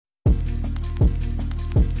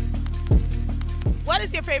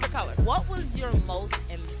is your favorite color? What was your most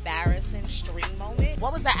embarrassing stream moment?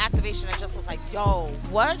 What was that activation that just was like, yo,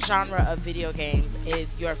 what genre of video games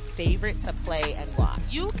is your favorite to play and why?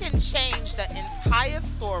 You can change the entire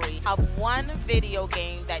story of one video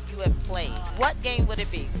game that you have played. What game would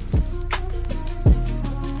it be?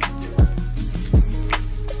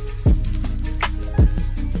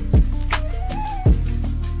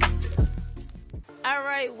 All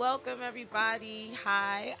right, welcome everybody.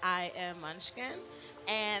 Hi, I am Munchkin,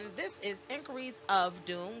 and this is Inquiries of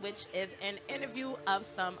Doom, which is an interview of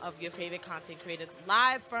some of your favorite content creators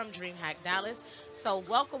live from DreamHack Dallas. So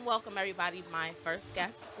welcome everybody. My first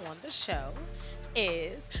guest on the show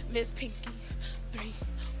is MsPinky313.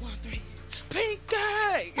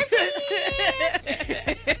 Pinky!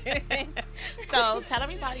 So tell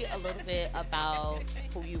everybody a little bit about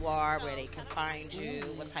who you are, where they can find you,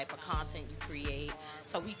 what type of content you create,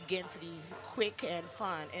 so we can get into these quick and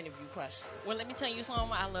fun interview questions. Well, let me tell you something.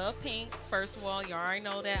 I love pink. First of all, you already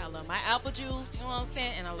know that. I love my apple juice, you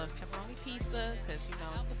understand? And I love pepperoni pizza, because you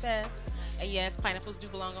know it's the best. And yes, pineapples do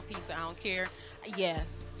belong on pizza. I don't care.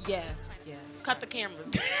 Yes. Cut the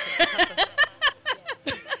cameras.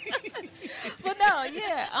 But no,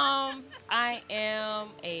 yeah. I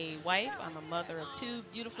am a wife. I'm a mother of 2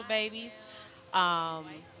 beautiful babies. And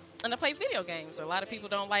I play video games. A lot of people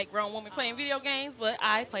don't like grown women playing video games, but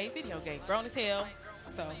I play video games. Grown as hell.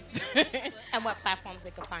 So. And what platforms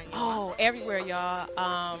they can find you on? Oh, everywhere,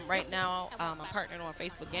 y'all. Right now, I'm partnered on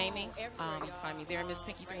Facebook Gaming. You can find me there,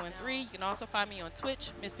 MsPinky313. You can also find me on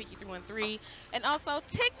Twitch, MsPinky313, and also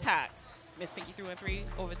TikTok, MsPinky313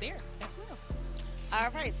 over there as well. All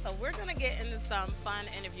right, so we're going to get into some fun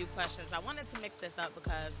interview questions. I wanted to mix this up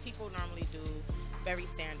because people normally do very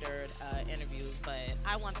standard interviews, but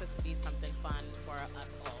I want this to be something fun for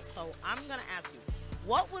us all. So I'm going to ask you,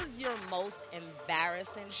 what was your most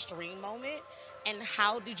embarrassing stream moment, and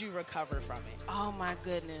how did you recover from it? Oh, my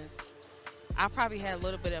goodness. I probably had a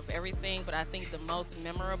little bit of everything, but I think the most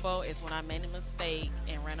memorable is when I made a mistake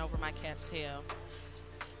and ran over my cat's tail.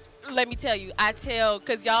 Let me tell you,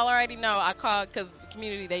 because y'all already know, I call, because the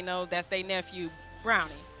community, they know that's their nephew,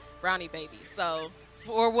 Brownie baby. So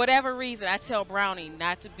for whatever reason, I tell Brownie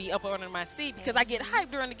not to be up under my seat because I get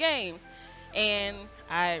hyped during the games. And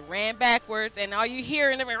I ran backwards, and all you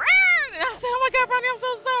hear in the room, and I said, oh my God, Brownie, I'm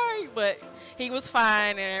so sorry. But he was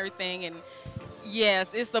fine and everything. And yes,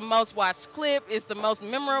 it's the most watched clip. It's the most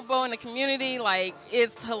memorable in the community. Like,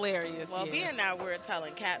 it's hilarious. Well, being that we're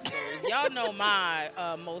telling cat stories, y'all know my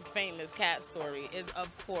most famous cat story is, of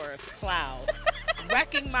course, Cloud.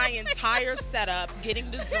 Wrecking my entire setup,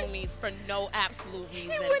 getting the zoomies for no absolute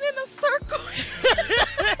reason. He went in a circle.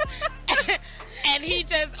 and he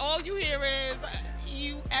just, all you hear is,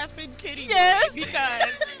 you effing kitty yes. boy,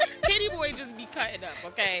 because kitty boy just be cutting up,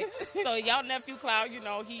 okay? So y'all nephew Cloud, you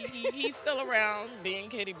know, he's still around being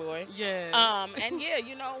kitty boy. Yes. And yeah,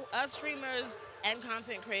 you know, us streamers and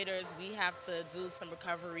content creators, we have to do some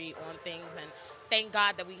recovery on things, and thank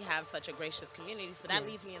God that we have such a gracious community. So that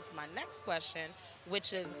leads me into my next question,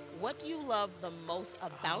 which is, what do you love the most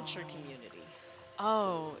about your community?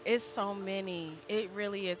 Oh, it's so many. It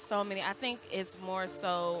really is so many. I think it's more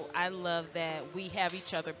so I love that we have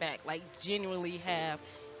each other back, like genuinely have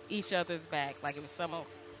each other's back. Like if some of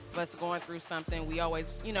us going through something, we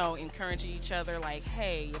always, you know, encourage each other like,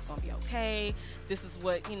 hey, it's going to be okay. This is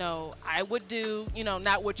what, you know, I would do, you know,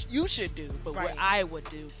 not what you should do, but what I would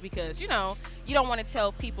do. Because, you know, you don't want to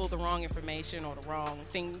tell people the wrong information or the wrong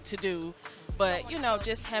thing to do. But, you know,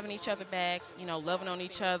 just having each other back, you know, loving on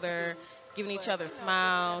each other, giving each other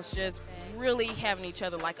smiles, just really having each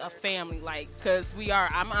other like a family, like, because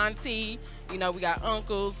I'm auntie, you know, we got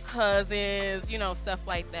uncles, cousins, you know, stuff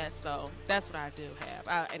like that. So that's what I do have,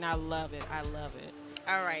 and I love it. I love it.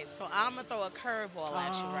 All right, so I'm going to throw a curveball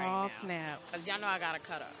at you right now. Oh, snap. Because y'all know I got to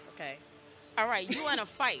cut up, okay? All right, you in a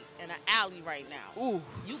fight in an alley right now. Ooh.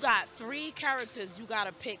 You got 3 characters you got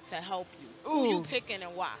to pick to help you. Ooh. Who you picking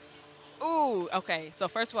and why? Ooh, okay. So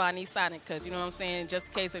first of all, I need Sonic because, you know what I'm saying, just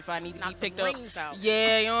in case if I need to be picked up. Out.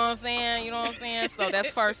 Yeah, you know what I'm saying? You know what I'm saying? So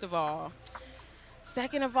that's first of all.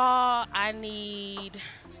 Second of all, I need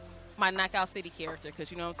my Knockout City character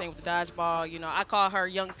because, you know what I'm saying, with the dodgeball, you know, I call her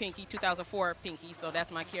Young Pinky, 2004 Pinky, so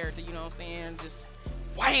that's my character, you know what I'm saying? Just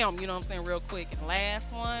wham, you know what I'm saying, real quick. And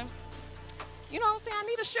last one, you know what I'm saying, I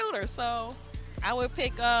need a shooter, so I would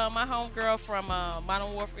pick my homegirl from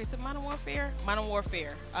Modern Warfare. Is it Modern Warfare? Modern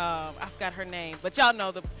Warfare. I forgot her name, but y'all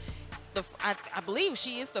know I believe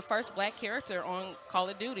she is the first black character on Call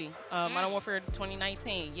of Duty, Modern Warfare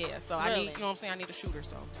 2019. Yeah, so really? I need, you know what I'm saying, I need a shooter.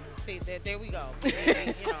 So see, there we go.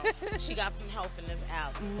 You know, she got some help in this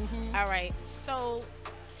alley. All right, so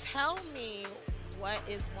tell me what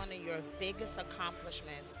is one of your biggest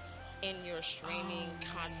accomplishments in your streaming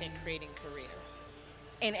content creating career?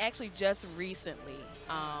 And actually just recently,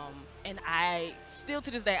 and I still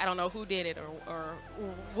to this day I don't know who did it or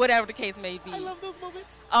whatever the case may be. I love those moments.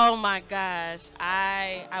 Oh my gosh,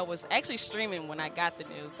 I was actually streaming when I got the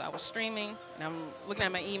news. So I was streaming and I'm looking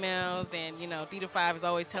at my emails, and you know D5 is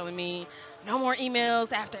always telling me no more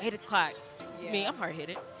emails after 8 o'clock. Yeah. Me, I'm hard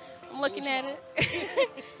headed. I'm looking at it,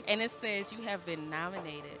 and it says you have been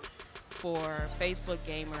nominated for Facebook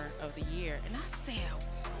Gamer of the Year, and I said,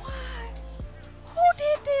 what? Who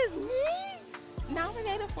did this? Me?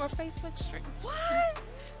 Nominated for a Facebook stream? What?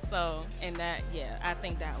 So, and that, yeah, I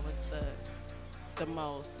think that was the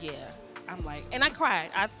most, yeah. I'm like, and I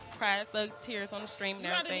cried. I cried the tears on the stream and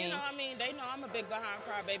everything. You know, I mean, they know I'm a big behind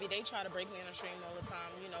cry baby. They try to break me in the stream all the time.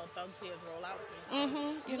 You know, thug tears roll out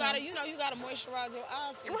sometimes. You gotta moisturize your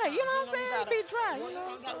eyes sometimes. Right, you know what I'm saying? You gotta, be dry. you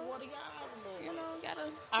know, gotta water your eyes a little. You know,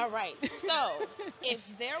 gotta. All right, so if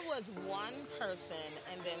there was one person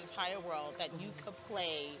in the entire world that you could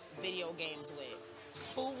play video games with,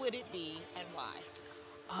 who would it be and why?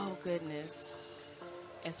 Oh goodness.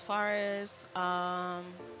 As far as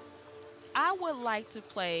I would like to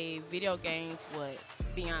play video games with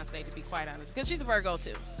Beyonce, to be quite honest, because she's a Virgo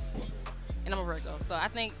too, and I'm a Virgo, so I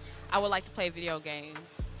think I would like to play video games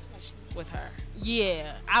with her.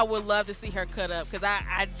 Yeah, I would love to see her cut up, because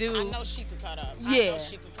I do. I know she could cut up. Yeah, I know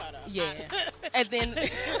she could cut up. Yeah, and then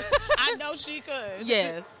I know she could.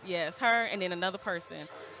 Yes, her, and then another person,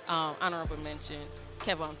 honorable mention,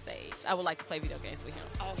 Kevin on stage. I would like to play video games with him.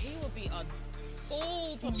 Oh, he would be a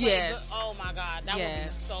fool to play. Yes. Oh my God, that would be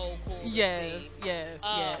so cool to see. Yes.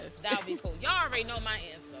 That would be cool. Y'all already know my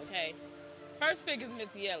answer, okay? First pick is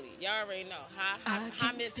Miss Yelly. Y'all already know.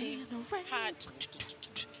 Hi, Missy. Hi.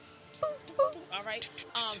 All right.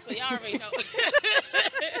 So y'all already know.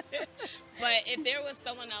 But if there was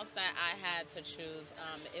someone else that I had to choose,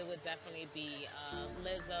 it would definitely be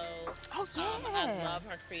Lizzo. Oh yeah. I love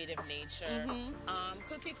her creative nature.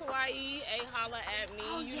 Cookie Kawaii, holla at me.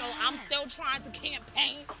 Oh, you know, I'm still trying to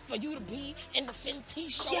campaign for you to be in the Fenty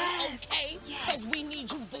show, okay? Because we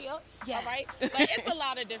need you there. All right. But it's a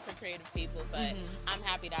lot of different creative people. But I'm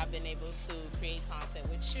happy that I've been able to create content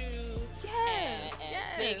with you, and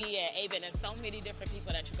Ziggy, and Aben, and so many different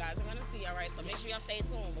people that you guys are gonna see. All right. So make sure y'all stay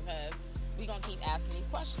tuned, because we're going to keep asking these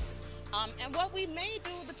questions. And what we may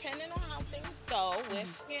do, depending on how things go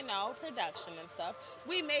with, you know, production and stuff,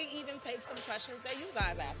 we may even take some questions that you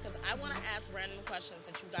guys ask, because I want to ask random questions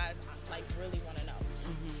that you guys, like, really want to know.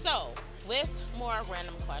 So, with more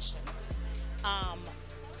random questions,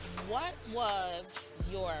 what was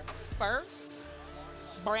your first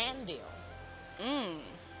brand deal?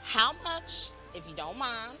 How much, if you don't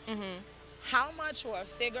mind, how much, or a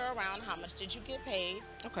figure around how much did you get paid?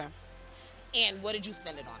 Okay. And what did you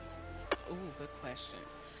spend it on? Ooh, good question.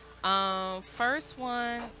 First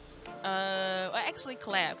one, well, actually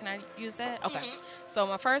collab. Can I use that? Okay. So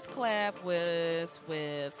my first collab was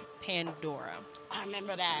with Pandora. I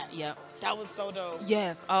remember that. Yep. That was so dope.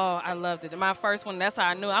 Yes. Oh, I loved it. My first one, that's how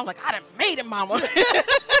I knew. I'm like, I done made it, mama.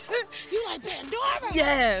 You like Pandora?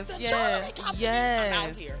 Yes. The Yes. Yes. I'm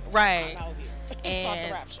out here. Right. I'm out here. And Start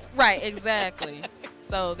the rapture. right, exactly.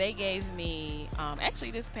 So they gave me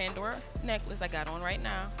actually this Pandora necklace I got on right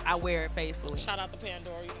now. I wear it faithfully. Shout out to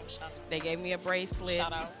Pandora, you know, shout out. They gave me a bracelet.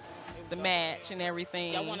 Shout out. The match and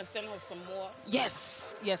everything. Y'all want to send her some more?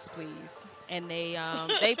 Yes, please. And they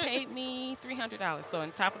they paid me $300. So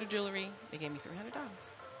on top of the jewelry, they gave me $300.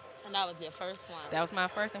 And that was your first one. That was my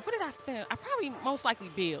first. And what did I spend? I probably most likely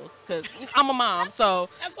bills, because I'm a mom. So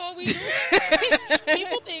that's all we do.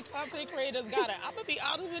 People think content creators got it. I'm gonna be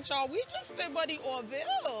honest with y'all. We just spend money on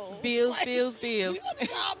bills. Bills. Do you understand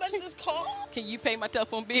how much this costs? Can you pay my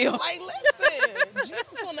telephone bill? Like, listen,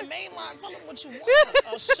 Jesus on the main line, tell them what you want.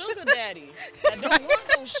 A sugar daddy that don't want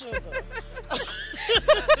no sugar.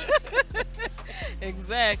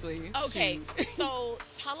 Exactly. Okay, so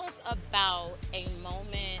tell us about a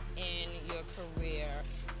moment in your career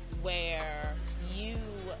where you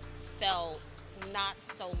felt not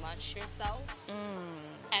so much yourself,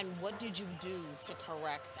 and what did you do to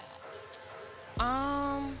correct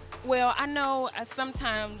that? Well, I know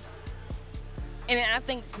sometimes, and I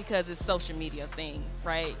think because it's social media thing,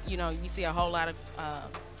 right? You know, you see a whole lot of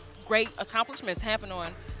great accomplishments happen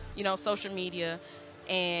on, you know, social media,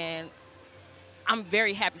 and I'm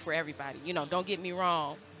very happy for everybody. You know, don't get me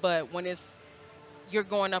wrong, but when you're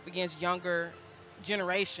going up against younger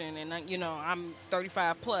generation, and you know, I'm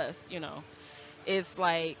 35 plus, you know, it's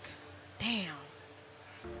like, damn,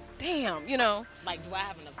 you know. Like, do I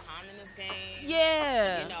have enough time in this game?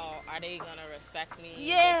 Yeah. You know, are they gonna respect me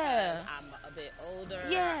Yeah. because I'm a bit older?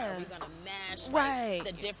 Yeah. Are we gonna mesh? Right.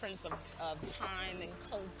 Like, the difference of time and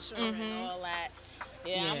culture Mhm. and all that.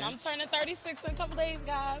 Yeah, Yeah. I'm turning 36 in a couple days,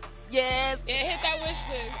 guys. Yes. Yeah, hit that wish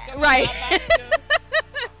list. Come on, Right. I'm about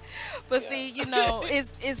to. But Yeah. see, you know,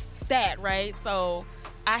 it's that, right? So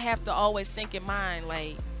I have to always think in mind,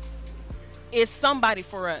 like, it's somebody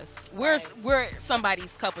for us. Right. We're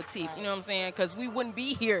somebody's cup of tea. Right. You know what I'm saying? Because we wouldn't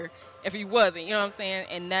be here if he wasn't. You know what I'm saying?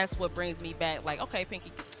 And that's what brings me back. Like, okay,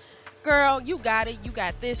 Pinky, girl, you got it. You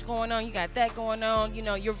got this going on. You got that going on. You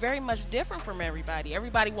know, you're very much different from everybody.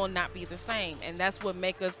 Everybody will not be the same, and that's what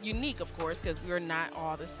makes us unique, of course, because we're not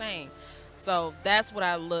all the same. So that's what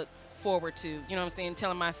I look forward to. You know what I'm saying?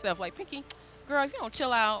 Telling myself, like, Pinky, girl, you don't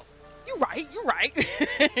chill out. You're right. You're right.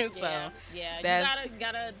 So yeah, that's, you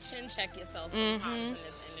gotta chin check yourself sometimes Mhm. in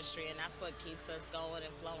this industry, and that's what keeps us going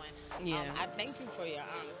and flowing. Yeah. I thank you for your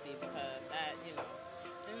honesty because that, you know.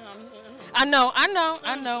 I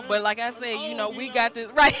know. But like I said, you know, we got this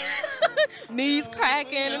right. Knees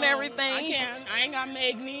cracking and everything. I ain't got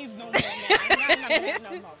Meg knees no more. Man. I ain't got Meg no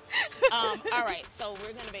more. All right, so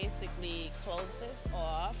we're gonna basically close this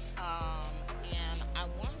off, and I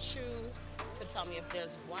want you to tell me if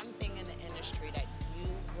there's one thing in the industry that you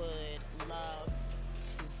would love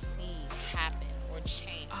to see happen or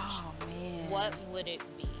change. Oh man. What would it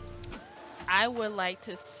be? I would like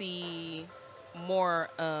to see more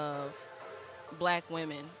of black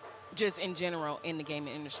women just in general in the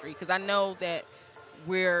gaming industry, because I know that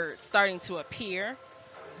we're starting to appear,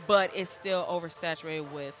 but it's still oversaturated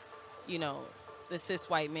with, you know, the cis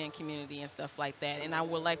white men community and stuff like that. And I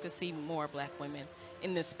would like to see more black women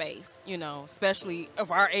in this space, you know, especially of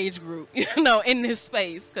our age group, you know, in this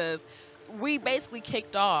space, because we basically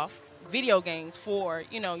kicked off video games for,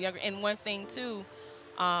 you know, younger. And one thing too,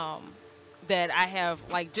 that I have,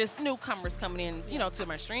 like, just newcomers coming in, you know, to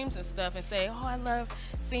my streams and stuff and say, oh, I love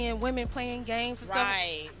seeing women playing games and stuff.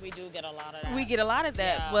 Right, we do get a lot of that. We get a lot of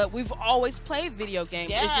that, Yeah. but we've always played video games.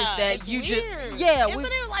 Yeah, it's just that it's you weird. just, yeah. Isn't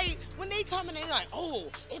it like when they come in and they're like, oh,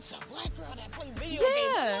 it's a black girl that plays video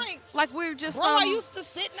games? I'm like we're just bro, I used to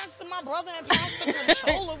sit next to my brother and pass the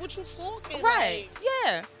controller. What you talking? Right.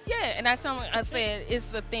 Like, Yeah. And I tell them, I said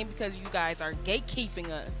it's a thing because you guys are gatekeeping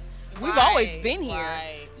us. We've Right, always been here.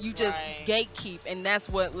 right, You just right. gatekeep, and that's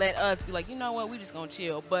what let us be like, you know what, we just gonna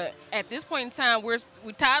chill. But at this point in time, we're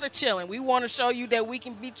tired of chilling. We want to show you that we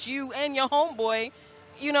can beat you and your homeboy,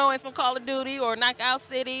 you know, in some Call of Duty or Knockout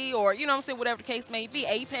City, or, you know what I'm saying, whatever the case may be,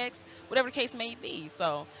 Apex, whatever the case may be.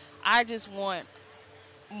 So I just want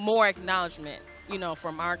more acknowledgement, you know,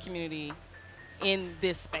 from our community in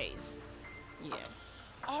this space. Yeah.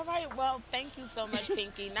 all right, well, thank you so much,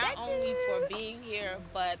 Pinky. Not only for being here,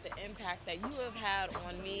 but the impact that you have had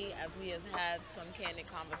on me as we have had some candid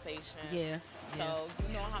conversations. Yeah. So Yes.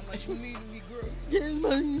 you know how much you mean to me, girl. Yes,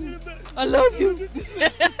 man. I love you.